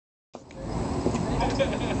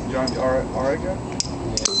You on the RA gun?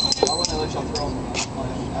 I want to let y'all throw them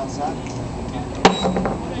outside.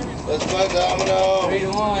 Let's play domino.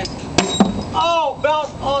 3-1. Oh, bounce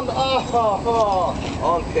on the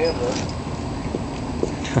on camera.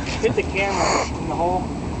 Hit the camera in the hole.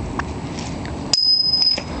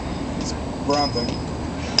 It's brown thing.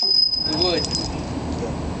 The wood.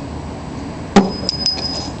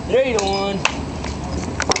 3-1.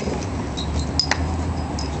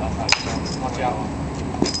 Watch out.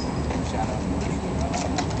 Shadow.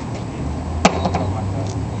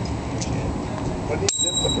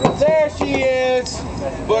 There she is.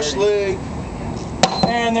 Bush league.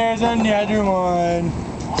 And there's another one.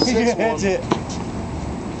 6-1. That's it.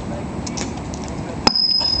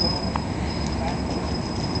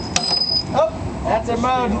 Oh, that's a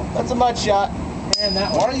mud. That's a mud shot. And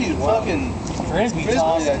that Why one. are you fucking Frisbee frisbee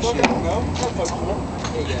toss. that shit? Here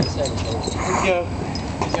you go, second. Here we go.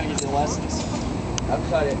 He's gonna get the lessons. I've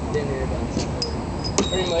tried it dinner about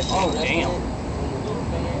pretty much. Oh, damn.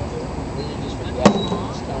 These are just for the guys.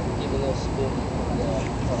 Just kind of give a little spin.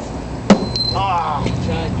 Ah.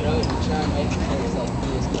 Try and throw it and try and make it taste like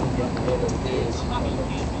this. Don't get rid of this.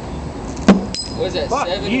 What is that, Fuck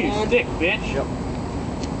 7-1? you, stick, bitch. Yep.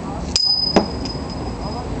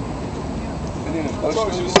 I thought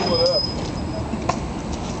we should split up.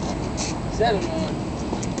 7-1.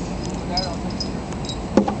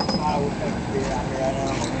 I would take a beer out here right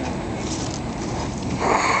now.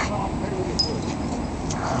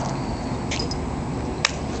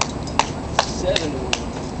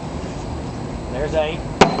 There's 8.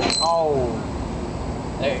 Oh.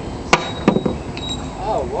 There it is.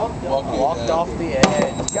 Oh, Walked off the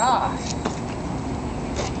edge. Gosh.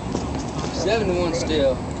 7-1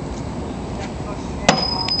 still.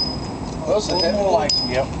 Those are heavy More like,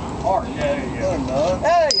 yep. hard. Yeah, there you go. No.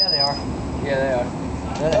 Hey, yeah, they are. Yeah, they are.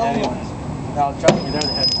 They're the heavy ones. No, trust me, they're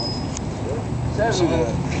the heavy ones. 7-1.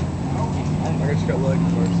 I just got lucky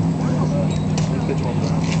first.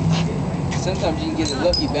 Sometimes you can get a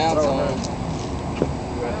lucky bounce on them.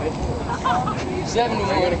 7-1.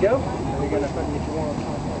 Are you gonna go? Or are you gonna fucking get your one?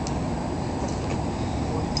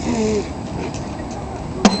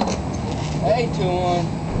 8-1.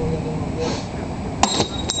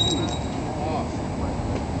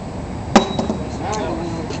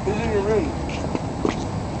 Who's in your room?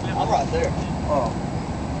 I'm right there. Oh.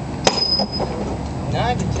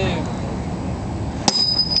 9-2.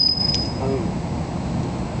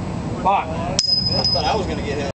 Fuck. I thought I was gonna get hit.